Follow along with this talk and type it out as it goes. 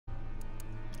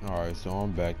Alright, so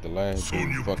I'm back. The last Sonya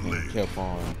dude fucking blade. kept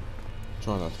on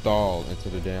trying to stall into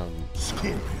the damn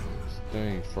Scorpion.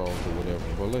 thing froze or whatever,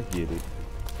 but let's get it.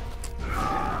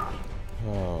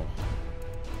 Oh.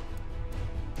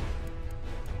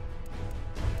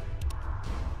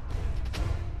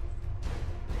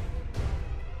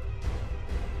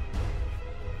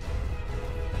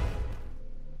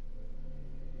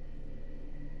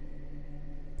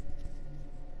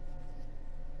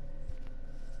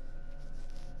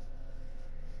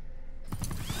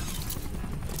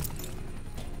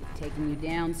 Taking you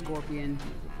down, Scorpion.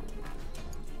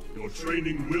 Your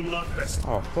training will not best.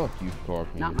 Oh, fuck you,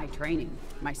 Scorpion. Not my training,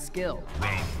 my skill.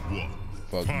 Round one.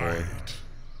 Fuck boy. Fight.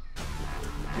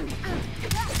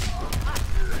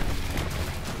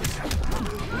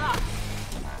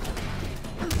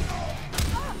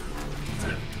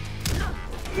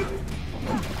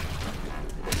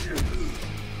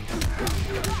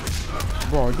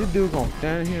 Bro, this dude gonna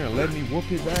stand here and let me whoop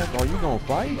his ass? Are you gonna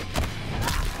fight?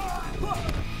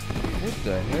 What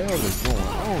the hell is going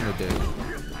on today?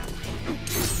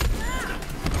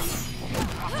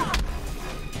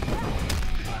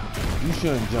 You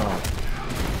shouldn't jump.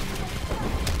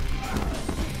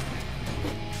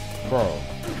 Bro.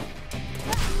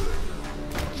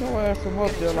 Get your ass from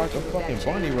up there like a fucking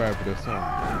bunny rabbit or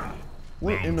something.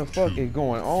 What in the fuck is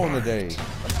going on today?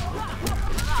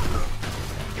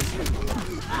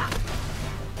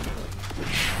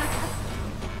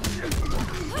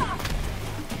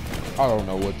 I don't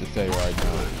know what to say right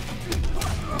now.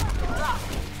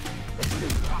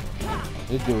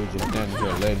 This dude just standing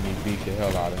here letting me beat the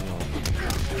hell out of him.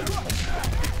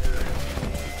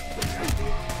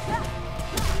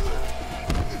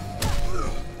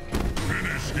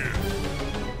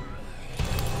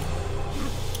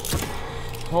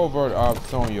 Covert of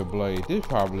Sonya blade. This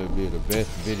probably be the best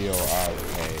video I've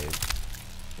had.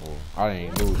 Well, I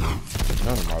ain't losing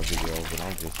none of my videos, but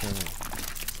I'm just saying.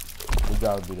 It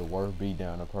gotta be the worst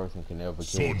beatdown a person can ever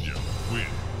catch. Sonya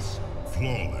wins.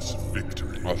 Flawless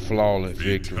victory. A flawless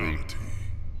victory. Fatality.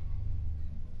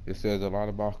 It says a lot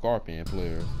about Scorpion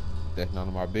players. That's none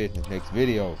of my business. Next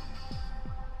video.